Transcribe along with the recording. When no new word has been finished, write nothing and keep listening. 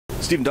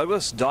Stephen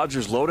Douglas,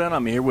 Dodgers Lowdown.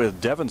 I'm here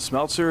with Devin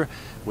Smeltzer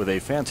with a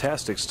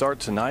fantastic start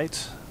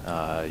tonight. You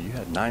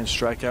had 9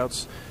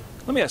 strikeouts.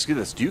 Let me ask you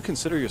this. Do you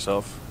consider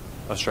yourself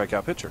a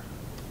strikeout pitcher?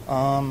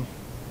 I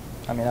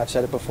mean, I've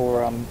said it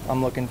before.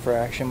 I'm looking for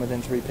action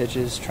within 3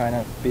 pitches, trying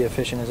to be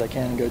efficient as I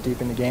can and go deep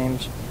into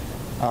games.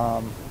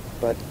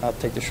 But I'll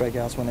take the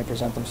strikeouts when they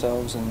present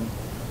themselves and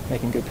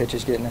making good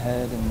pitches, getting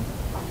ahead,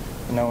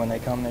 and when they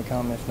come, they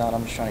come. If not,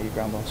 I'm just trying to get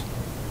ground balls.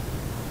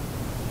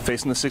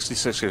 Facing the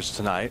 66ers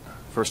tonight,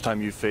 first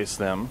time you faced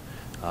them,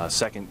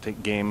 second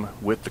game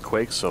with the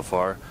Quakes so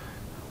far.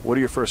 What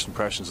are your first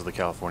impressions of the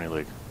California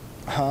League?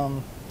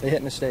 They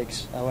hit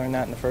mistakes. I learned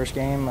that in the first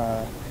game.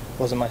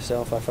 Wasn't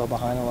myself. I fell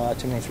behind a lot,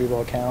 too many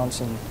 3-ball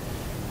counts, and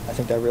I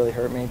think that really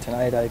hurt me.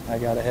 Tonight I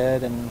got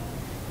ahead and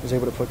was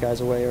able to put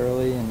guys away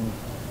early, and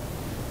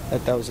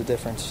that was the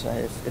difference.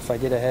 If I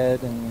get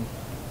ahead and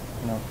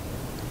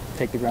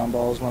take the ground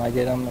balls when I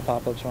get them, the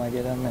pop-ups when I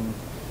get them, and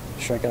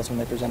strikeouts when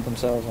they present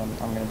themselves,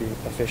 I'm going to be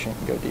efficient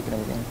and go deep into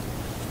the game.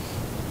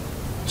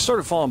 You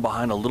started falling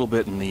behind a little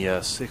bit in the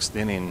 6th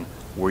inning.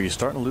 Were you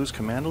starting to lose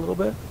command a little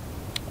bit?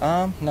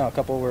 No, a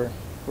couple were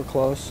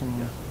close,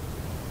 and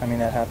I mean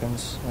that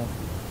happens.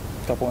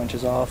 A couple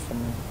inches off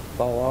and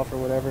fall off or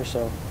whatever,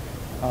 so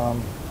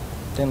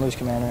didn't lose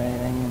command or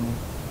anything,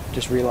 and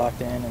just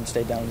re-locked in and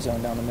stayed down the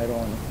zone down the middle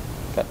and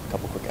got a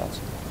couple quick outs.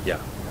 Yeah.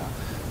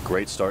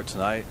 Great start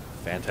tonight.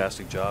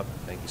 Fantastic job.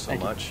 Thank you so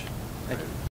much. Thank you.